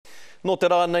No te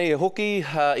rā nei hoki,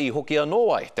 I hoki anō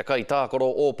ai, te kai tākoro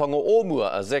o Pango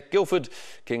Ōmua a Zac Guildford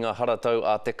ki ngā haratau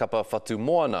a te kapa whatu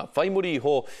moana. Whaimuri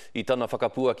ho I tana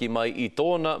whakapuaki mai I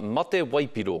tōna mate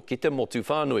waipiro ki te motu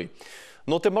whānui.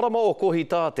 No te marama o kohi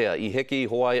tātea I heki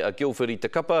hoai a Guildford I te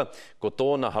kapa, ko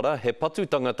tōna hara he patu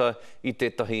tangata I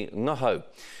tētahi ngahau.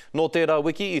 No tērā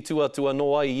wiki I tuatua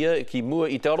noa ia ki mua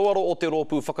I te aroaro o te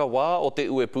rōpū whakawā o te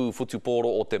uepū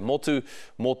whutupōro o te motu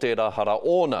mō tērā hara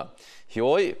ōna.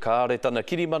 Hioi, kāre tana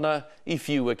kirimana I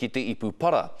whiua ki te ipu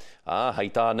para. Hei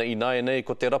tāna I nai nei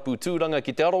ko te rapu tūranga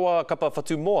ki te aroa kapa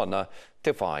whatu moana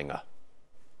te whāinga.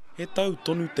 He tau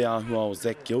tonu te āhua o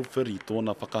Zac Guildford I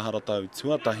tōna whakaharatau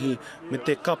tuatahi me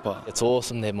te kapa. It's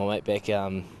awesome to have my mate back.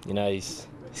 You know, he's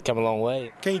come a long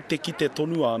way. Kei te kite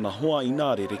tonu ana hoa I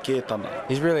nā rere kētana.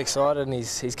 He's really excited and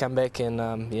he's come back and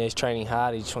yeah, he's training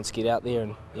hard. He just wants to get out there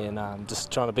and just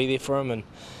trying to be there for him and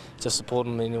just support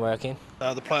him any way I can.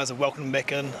 The players have welcomed him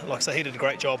back in. Like I say, he did a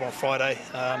great job on Friday,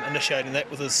 initiating that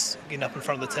with his getting up in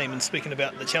front of the team and speaking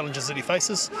about the challenges that he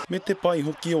faces. Me te pai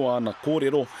hoki o ana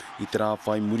kōrero, I te rā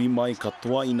whai muri mai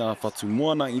katoa I nā whatu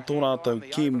moana I tō rātau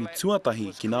kēmu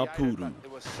tuatahi ki nā pūru.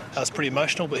 It was pretty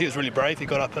emotional, but he was really brave. He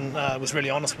got up and was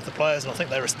really honest with the players, and I think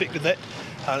they respected that.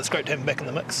 It's great to have him back in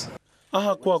the mix.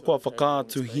 Aha kua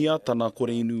whakaatu hia tana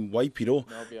kore inu waipiro,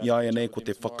 iaia nei ko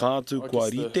te whakaatu kua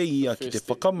rite ia ki te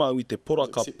whakamau I te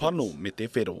poraka pano me te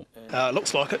whero.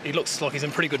 Looks like it. He looks like he's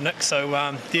in pretty good nick, so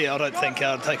yeah, I don't think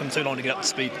it'll take him too long to get up to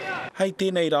speed. Hei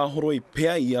tēnei rā horoi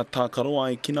pea ia tākaro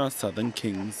ai ki nā Southern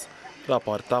Kings.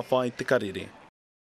 Rāpare tāwhai te karere.